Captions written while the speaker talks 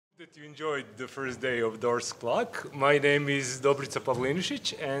That you enjoyed the first day of Doors Clock. My name is Dobrica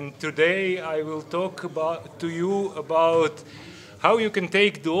Pavlinušić, and today I will talk to you about how you can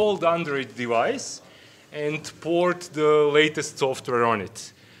take the old Android device and port the latest software on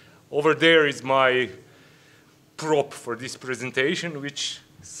it. Over there is my prop for this presentation, which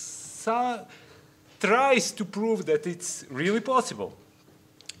tries to prove that it's really possible.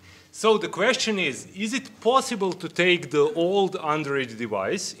 So the question is it possible to take the old Android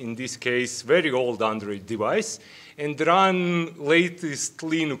device, in this case, very old Android device, and run latest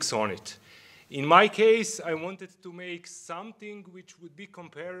Linux on it? In my case, I wanted to make something which would be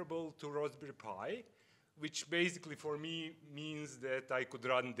comparable to Raspberry Pi, which basically for me means that I could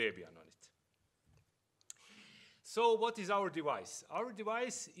run Debian on it. So what is our device? Our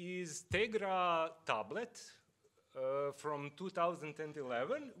device is Tegra tablet, from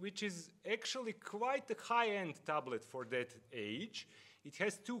 2011, which is actually quite a high-end tablet for that age. It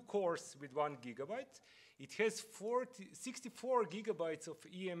has 2 cores with 1 gigabyte. It has 64 gigabytes of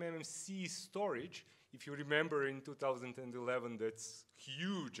eMMC storage. If you remember, in 2011, that's a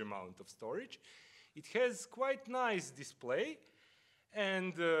huge amount of storage. It has quite nice display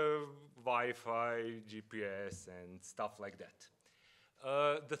and Wi-Fi, GPS, and stuff like that.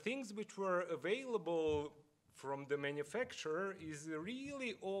 The things which were available from the manufacturer is a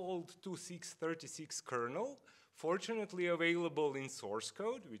really old 2636 kernel, fortunately available in source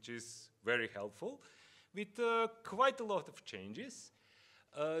code, which is very helpful, with quite a lot of changes.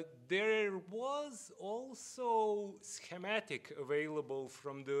 There was also schematic available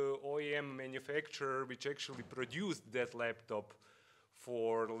from the OEM manufacturer, which actually produced that laptop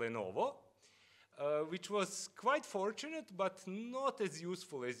for Lenovo, which was quite fortunate, but not as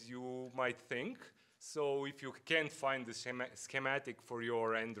useful as you might think. So if you can't find the schematic for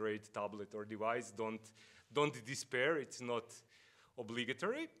your Android tablet or device, don't despair, it's not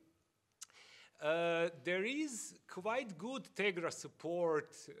obligatory. There is quite good Tegra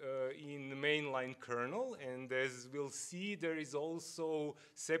support in the mainline kernel, and as we'll see, there is also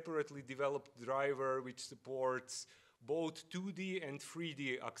separately developed driver which supports both 2D and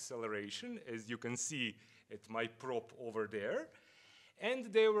 3D acceleration, as you can see at my prop over there.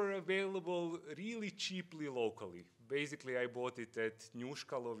 And they were available really cheaply locally. Basically, I bought it at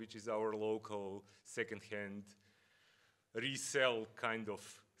Njuškalo, which is our local second-hand resell kind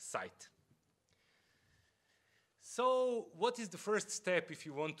of site. So what is the first step if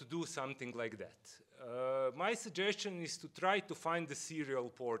you want to do something like that? My suggestion is to try to find the serial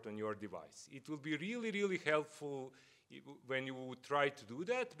port on your device. It will be really, really helpful when you try to do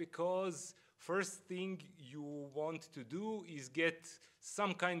that, because first thing you want to do is get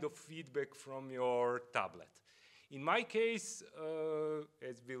some kind of feedback from your tablet. In my case,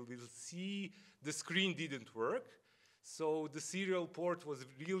 as we'll see, the screen didn't work. So the serial port was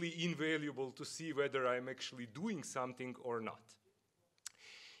really invaluable to see whether I'm actually doing something or not.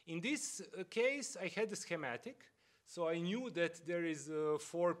 In this case, I had a schematic. So I knew that there is a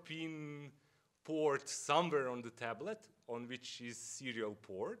 4-pin port somewhere on the tablet on which is serial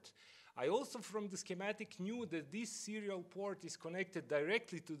port. I also, from the schematic, knew that this serial port is connected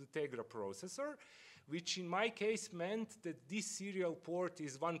directly to the Tegra processor, which in my case meant that this serial port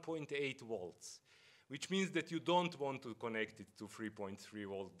is 1.8 volts, which means that you don't want to connect it to 3.3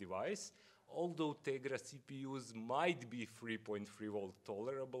 volt device, although Tegra CPUs might be 3.3 volt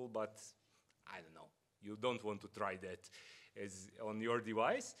tolerable, but I don't know. You don't want to try that as on your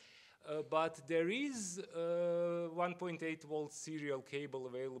device. But there is 1.8 volt serial cable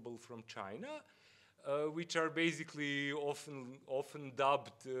available from China, which are basically often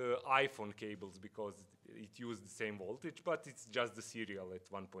dubbed iPhone cables because it uses the same voltage, but it's just the serial at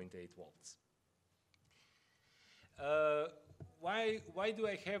 1.8 volts. Why do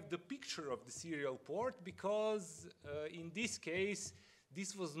I have the picture of the serial port? Because in this case,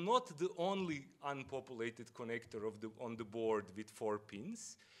 this was not the only unpopulated connector on the board with 4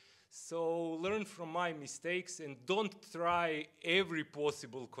 pins. So learn from my mistakes and don't try every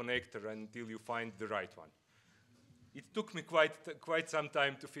possible connector until you find the right one. It took me quite some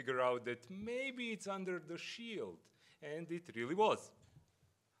time to figure out that maybe it's under the shield, and it really was.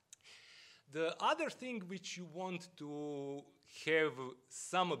 The other thing which you want to have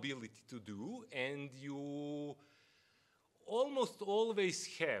some ability to do, and you almost always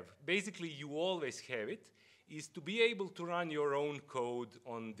have, basically you always have it, is to be able to run your own code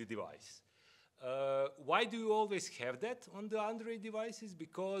on the device. Why do you always have that on the Android devices?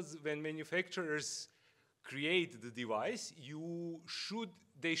 Because when manufacturers create the device,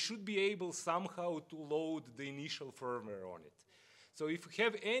 they should be able somehow to load the initial firmware on it. So if you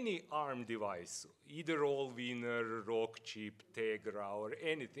have any ARM device, either Allwinner, Rockchip, Tegra, or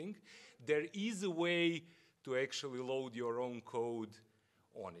anything, there is a way to actually load your own code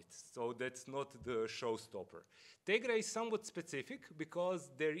on it. So that's not the showstopper. Tegra is somewhat specific because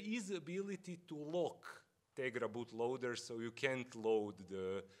there is ability to lock Tegra bootloader, so you can't load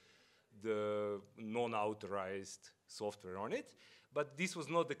the non-authorized software on it. But this was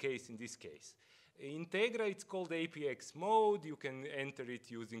not the case in this case. In Tegra, it's called APX mode. You can enter it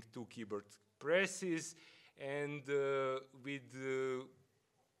using 2 keyboard presses. And with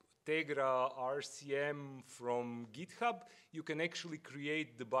Tegra RCM from GitHub, you can actually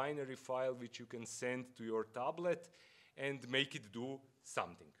create the binary file which you can send to your tablet and make it do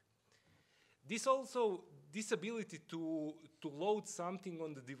something. This ability to load something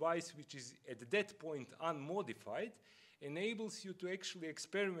on the device which is at that point unmodified enables you to actually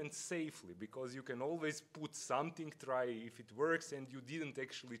experiment safely, because you can always put something, try if it works, and you didn't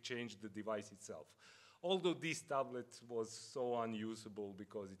actually change the device itself. Although this tablet was so unusable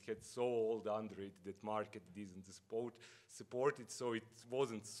because it had so old Android that market didn't support it, so it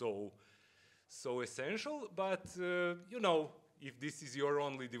wasn't so essential. But you know, if this is your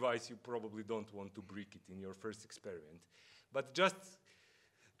only device, you probably don't want to break it in your first experiment. But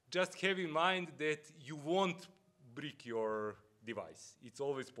just have in mind that you won't break your device. It's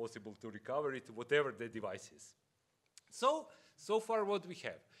always possible to recover it, whatever the device is. So far what we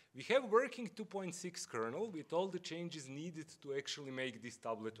have. We have working 2.6 kernel with all the changes needed to actually make this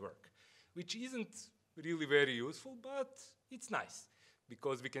tablet work, which isn't really very useful, but it's nice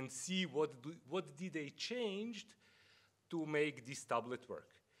because we can see what did they changed to make this tablet work.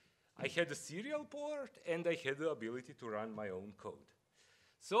 I had a serial port and I had the ability to run my own code.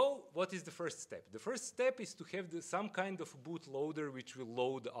 So what is the first step? The first step is to have some kind of bootloader which will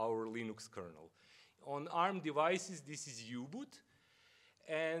load our Linux kernel. On ARM devices, this is U-boot.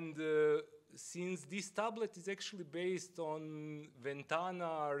 And since this tablet is actually based on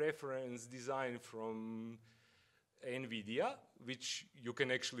Ventana reference design from NVIDIA, which you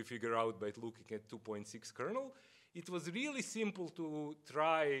can actually figure out by looking at 2.6 kernel, it was really simple to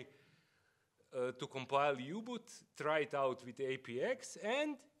try to compile U-boot, try it out with APX,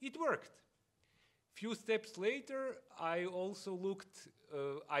 and it worked. Few steps later, I also looked,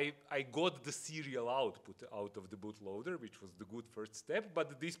 I got the serial output out of the bootloader, which was the good first step, but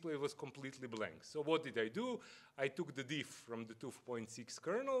the display was completely blank. So what did I do? I took the diff from the 2.6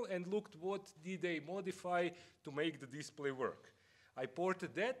 kernel and looked what did they modify to make the display work. I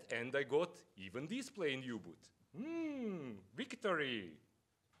ported that and I got even display in U-boot. Victory!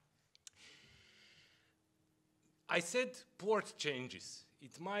 I said port changes.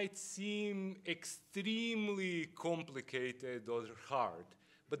 It might seem extremely complicated or hard,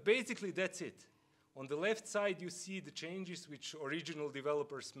 but basically that's it. On the left side, you see the changes which original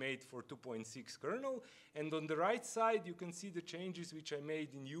developers made for 2.6 kernel, and on the right side, you can see the changes which I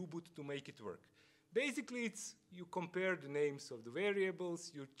made in U-boot to make it work. Basically, it's you compare the names of the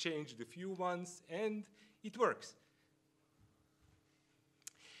variables, you change the few ones, and it works.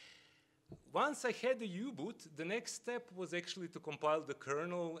 Once I had the U-boot, the next step was actually to compile the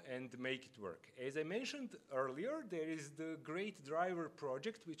kernel and make it work. As I mentioned earlier, there is the Great Driver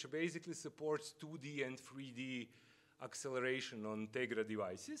project, which basically supports 2D and 3D acceleration on Tegra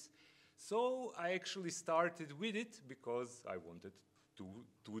devices. So I actually started with it because I wanted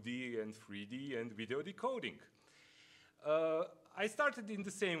 2D and 3D and video decoding. I started in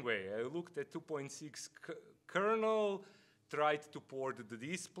the same way. I looked at 2.6 kernel, tried to port the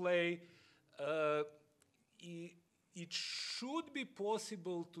display. It should be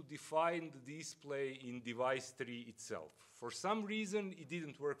possible to define the display in device 3 itself. For some reason, it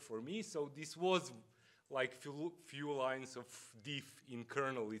didn't work for me, so this was like few lines of diff in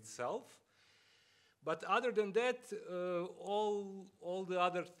kernel itself. But other than that, all the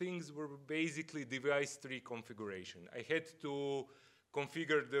other things were basically device 3 configuration. I had to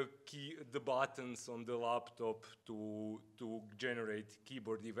configure the buttons on the laptop to generate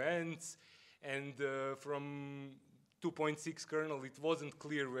keyboard events. And from 2.6 kernel, it wasn't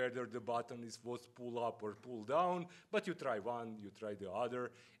clear whether the button was pull up or pull down, but you try one, you try the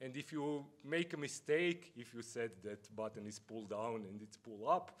other, and if you make a mistake, if you said that button is pull down and it's pull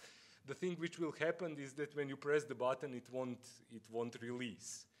up, the thing which will happen is that when you press the button, it won't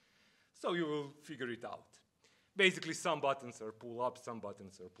release. So you will figure it out. Basically, some buttons are pull up, some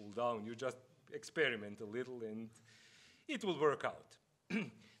buttons are pull down. You just experiment a little and it will work out.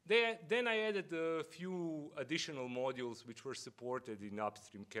 Then I added a few additional modules which were supported in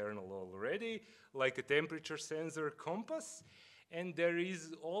upstream kernel already, like a temperature sensor compass, and there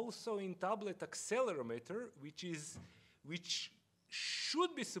is also in tablet accelerometer, which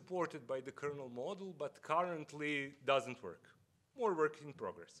should be supported by the kernel module, but currently doesn't work. More work in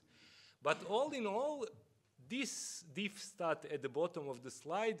progress. But all in all, this diff stat at the bottom of the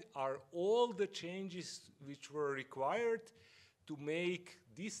slide are all the changes which were required to make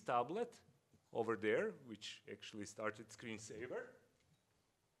this tablet over there, which actually started screensaver,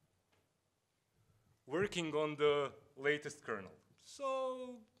 working on the latest kernel.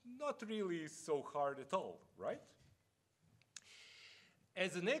 So not really so hard at all, right?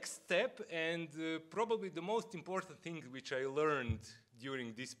 As a next step, and probably the most important thing which I learned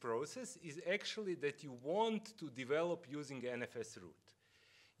during this process is actually that you want to develop using NFS root.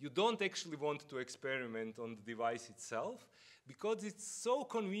 You don't actually want to experiment on the device itself because it's so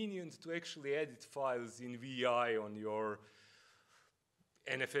convenient to actually edit files in VI on your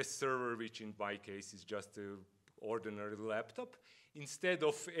NFS server, which in my case is just an ordinary laptop, instead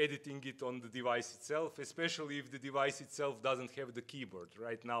of editing it on the device itself, especially if the device itself doesn't have the keyboard.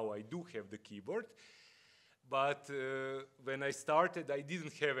 Right now I do have the keyboard, but when I started I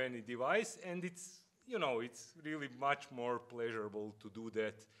didn't have any device, and it's, you know, it's really much more pleasurable to do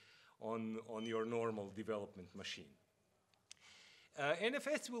that on your normal development machine.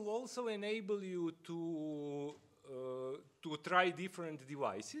 NFS will also enable you to try different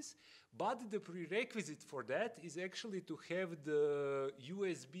devices, but the prerequisite for that is actually to have the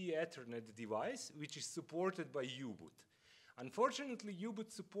USB Ethernet device, which is supported by U-boot. Unfortunately,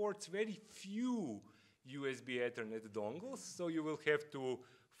 U-boot supports very few USB Ethernet dongles, so you will have to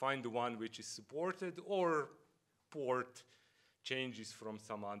find the one which is supported or port changes from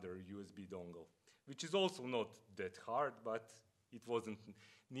some other USB dongle, which is also not that hard, but it wasn't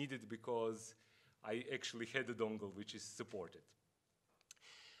needed because I actually had a dongle which is supported.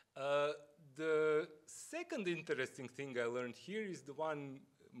 The second interesting thing I learned here is the one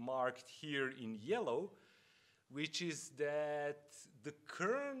marked here in yellow, which is that the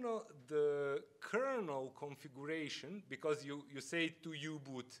kernel configuration, because you say to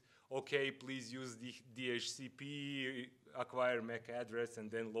U-boot, okay, please use the DHCP, acquire MAC address,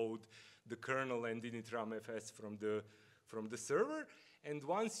 and then load the kernel and initram fs from the server. And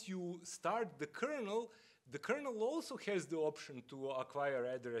once you start the kernel also has the option to acquire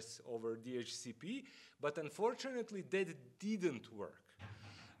address over DHCP, but unfortunately that didn't work.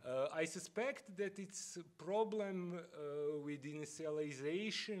 I suspect that it's a problem with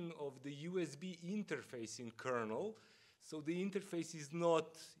initialization of the USB interface in kernel, so the interface is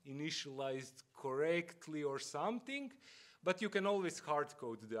not initialized correctly or something, but you can always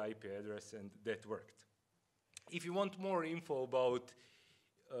hard-code the IP address, and that worked. If you want more info about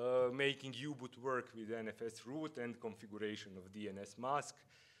making U-boot work with NFS root and configuration of DNS mask,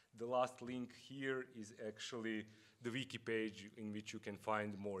 the last link here is actually the wiki page in which you can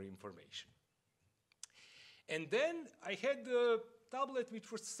find more information. And then I had a tablet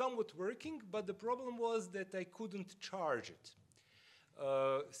which was somewhat working, but the problem was that I couldn't charge it.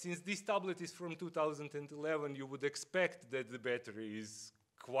 Since this tablet is from 2011, you would expect that the battery is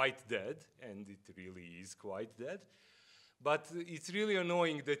quite dead, and it really is quite dead. But it's really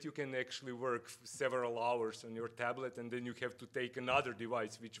annoying that you can actually work several hours on your tablet and then you have to take another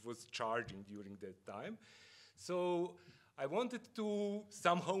device which was charging during that time. So I wanted to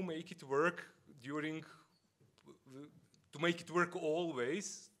somehow make it work to make it work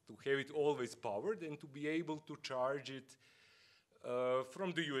always, to have it always powered, and to be able to charge it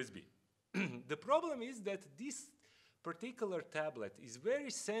from the USB. The problem is that this particular tablet is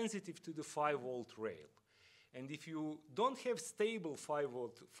very sensitive to the 5-volt rail. And if you don't have stable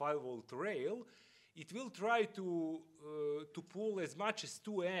 5-volt rail, it will try to pull as much as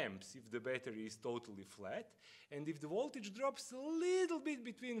 2 amps if the battery is totally flat. And if the voltage drops a little bit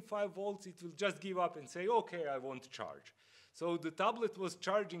between 5 volts, it will just give up and say, okay, I won't charge. So the tablet was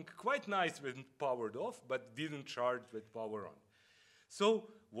charging quite nice when powered off, but didn't charge with power on. So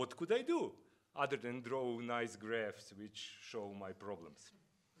what could I do other than draw nice graphs which show my problems?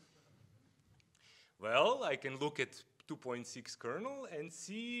 Well, I can look at 2.6 kernel and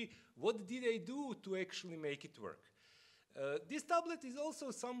see what did I do to actually make it work. This tablet is also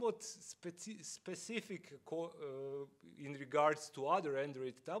somewhat specific in regards to other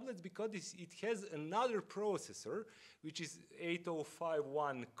Android tablets because it has another processor, which is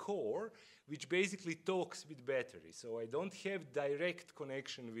 8051 core, which basically talks with battery. So I don't have direct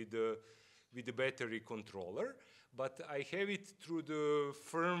connection with the battery controller, but I have it through the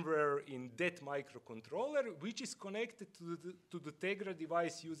firmware in that microcontroller, which is connected to the Tegra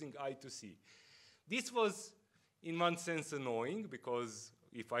device using I2C. This was, in one sense, annoying because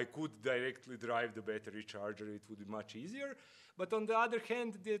if I could directly drive the battery charger, it would be much easier. But on the other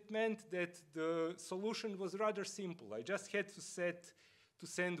hand, that meant that the solution was rather simple. I just had to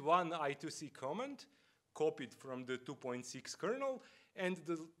send one I2C command, copied from the 2.6 kernel, and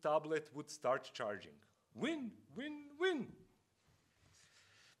the tablet would start charging. Win, win, win.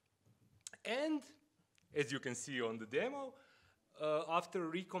 And as you can see on the demo, after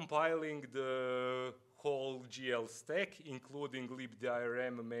recompiling the whole GL stack, including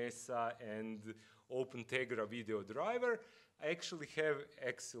libdiRm, Mesa, and Open Tegra video driver, I actually have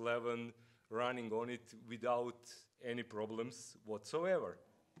X11 running on it without any problems whatsoever.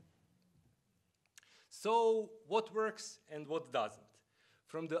 So what works and what doesn't?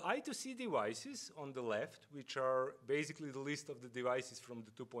 From the I2C devices on the left, which are basically the list of the devices from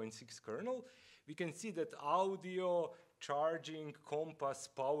the 2.6 kernel, we can see that audio, charging, compass,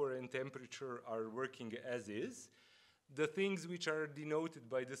 power, and temperature are working as is. The things which are denoted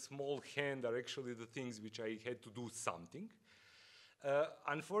by the small hand are actually the things which I had to do something.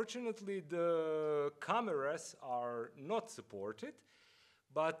 Unfortunately, the cameras are not supported,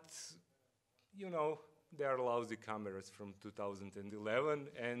 but you know, they are lousy cameras from 2011,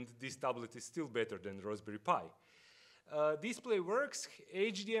 and this tablet is still better than Raspberry Pi. Display works,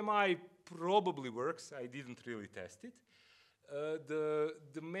 HDMI probably works, I didn't really test it.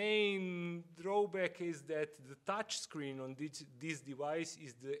 The main drawback is that the touch screen on this device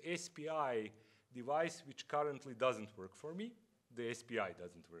is the SPI device, which currently doesn't work for me. The SPI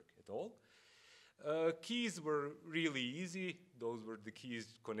doesn't work at all. Keys were really easy. Those were the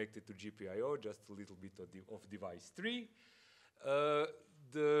keys connected to GPIO, just a little bit of device 3.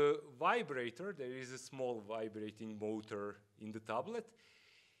 The vibrator, there is a small vibrating motor in the tablet.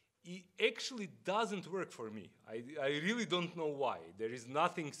 It actually doesn't work for me. I really don't know why. There is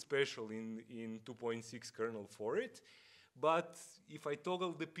nothing special in 2.6 kernel for it. But if I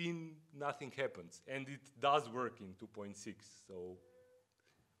toggle the pin, nothing happens. And it does work in 2.6. So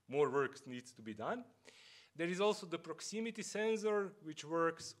more work needs to be done. There is also the proximity sensor, which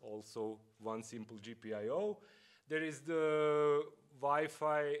works, also one simple GPIO. There is the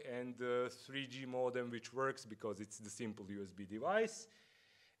Wi-Fi and the 3G modem, which works because it's the simple USB device.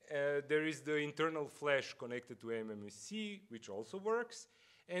 There is the internal flash connected to MMSC, which also works,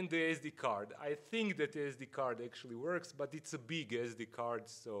 and the SD card. I think that the SD card actually works, but it's a big SD card,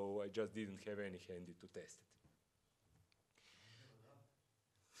 so I just didn't have any handy to test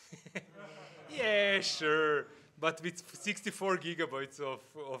it. Yeah, sure. But with 64 gigabytes of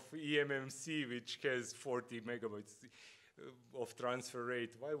eMMC, which has 40 megabytes of transfer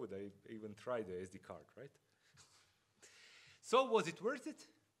rate, why would I even try the SD card, right? So was it worth it?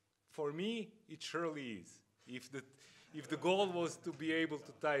 For me, it surely is. If the goal was to be able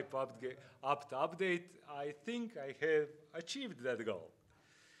to type update, I think I have achieved that goal.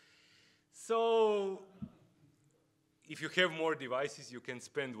 So if you have more devices, you can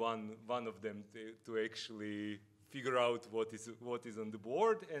spend one of them to actually figure out what is on the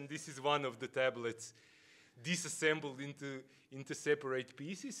board. And this is one of the tablets disassembled into separate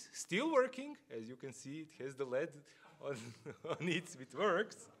pieces. Still working, as you can see, it has the LED on it, it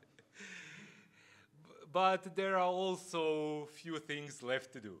works. But there are also few things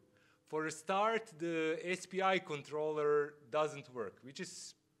left to do. For a start, the SPI controller doesn't work, which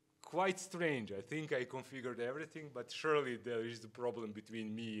is quite strange. I think I configured everything, but surely there is a problem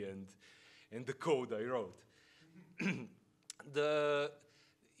between me and the code I wrote.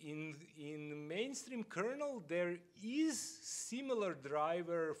 In mainstream kernel, there is similar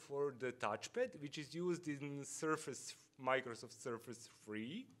driver for the touchpad, which is used in Microsoft Surface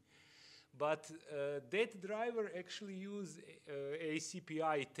 3. But that driver actually uses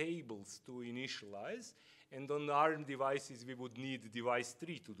ACPI tables to initialize. And on the ARM devices, we would need device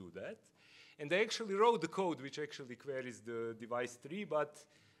 3 to do that. And I actually wrote the code which actually queries the device 3, but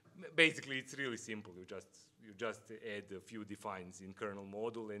basically it's really simple. You just add a few defines in kernel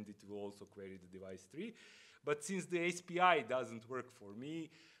module, and it will also query the device 3. But since the SPI doesn't work for me,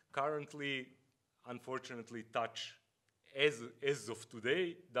 currently, unfortunately, touch as of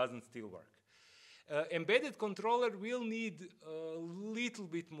today doesn't still work. Embedded controller will need a little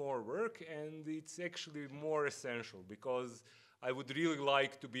bit more work, and it's actually more essential because I would really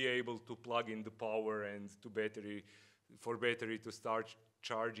like to be able to plug in the power and for battery to start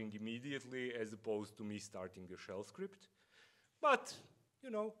charging immediately, as opposed to me starting a shell script. But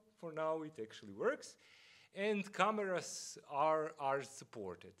you know, for now it actually works, and cameras are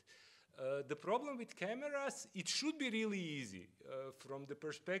supported. The problem with cameras, it should be really easy. From the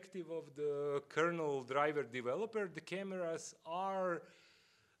perspective of the kernel driver developer, the cameras are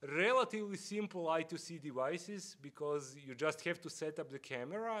relatively simple I2C devices because you just have to set up the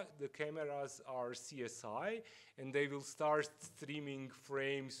camera. The cameras are CSI, and they will start streaming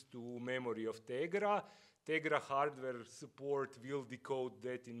frames to memory of Tegra. Tegra hardware support will decode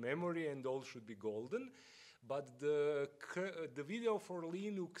that in memory, and all should be golden. But the video for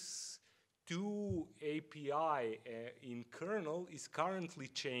Linux 2 API in kernel is currently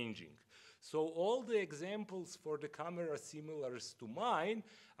changing. So all the examples for the camera similars to mine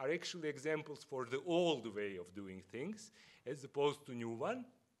are actually examples for the old way of doing things, as opposed to new one.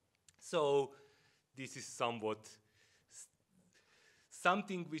 So this is somewhat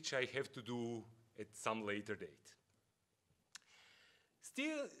something which I have to do at some later date.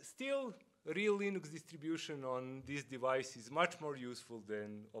 Still, real Linux distribution on this device is much more useful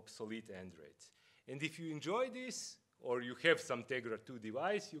than obsolete Androids. And if you enjoy this, or you have some Tegra 2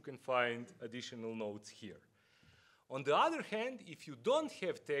 device, you can find additional notes here. On the other hand, if you don't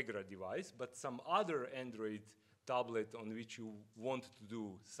have Tegra device, but some other Android tablet on which you want to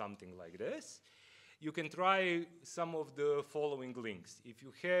do something like this, you can try some of the following links. If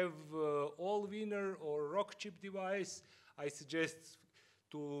you have Allwinner or Rockchip device, I suggest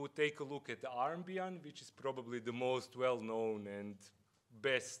to take a look at the ARMbian, which is probably the most well-known and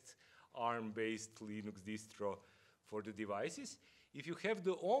best ARM-based Linux distro for the devices. If you have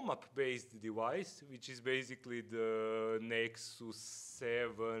the OMAP-based device, which is basically the Nexus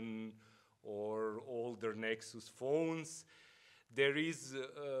 7 or older Nexus phones, there is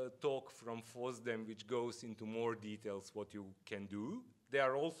a talk from FOSDEM which goes into more details what you can do. They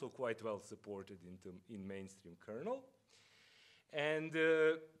are also quite well supported in mainstream kernel. And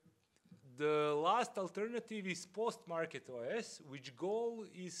the last alternative is post-market OS, which goal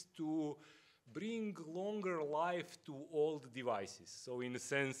is to bring longer life to old devices. So in a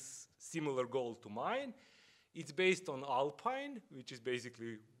sense, similar goal to mine. It's based on Alpine, which is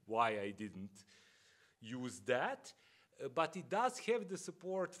basically why I didn't use that. But it does have the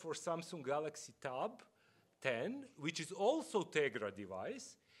support for Samsung Galaxy Tab 10, which is also Tegra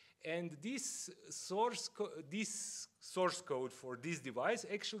device. And this source code for this device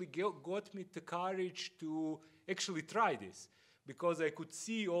actually got me the courage to actually try this, because I could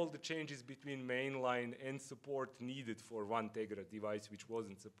see all the changes between mainline and support needed for one Tegra device which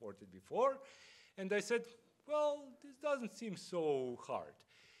wasn't supported before. And I said, well, this doesn't seem so hard.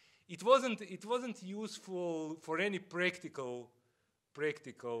 It wasn't useful for any practical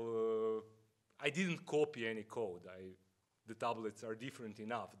I didn't copy any code. The tablets are different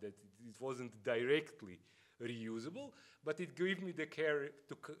enough that it wasn't directly reusable, but it gave me the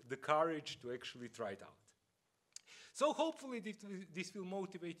courage to actually try it out. So hopefully this will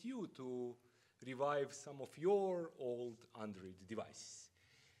motivate you to revive some of your old Android devices.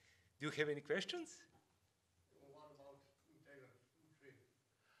 Do you have any questions? Well, what about Tegra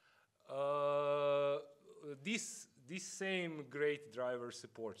 3? This same great driver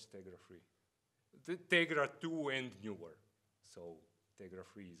supports Tegra 3. The Tegra 2 and newer. So Tegra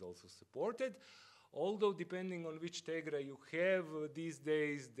 3 is also supported. Although depending on which Tegra you have these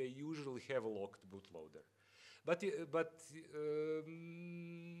days, they usually have a locked bootloader. But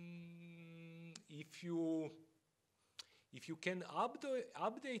if you can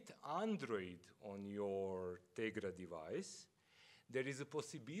update Android on your Tegra device, there is a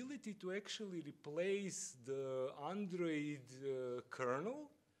possibility to actually replace the Android kernel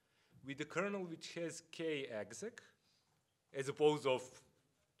with a kernel which has kexec, as opposed of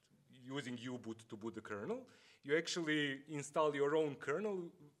using U-boot to boot the kernel. You actually install your own kernel,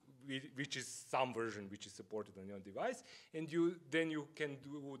 which is some version which is supported on your device, and then you can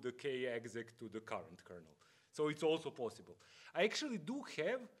do the kexec to the current kernel. So it's also possible. I actually do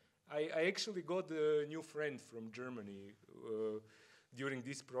have, I actually got a new friend from Germany during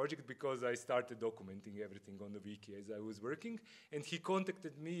this project because I started documenting everything on the wiki as I was working, and he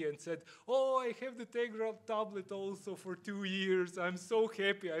contacted me and said, oh, I have the Tegra tablet also for 2 years. I'm so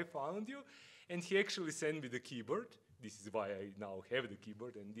happy I found you. And he actually sent me the keyboard. This is why I now have the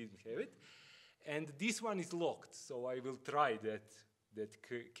keyboard and didn't have it. And this one is locked, so I will try that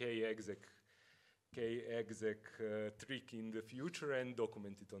kexec trick in the future and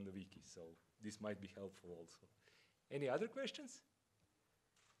document it on the wiki. So this might be helpful also. Any other questions?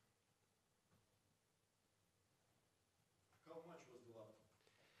 How much was the laptop?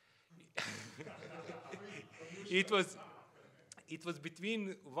 It was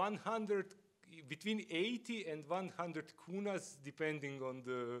between 80 and 100 kunas, depending on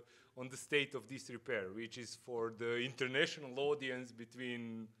the state of this repair, which is for the international audience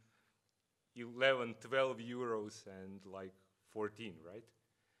between 11, 12 euros and like 14, right?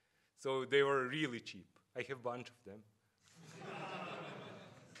 So they were really cheap. I have a bunch of them.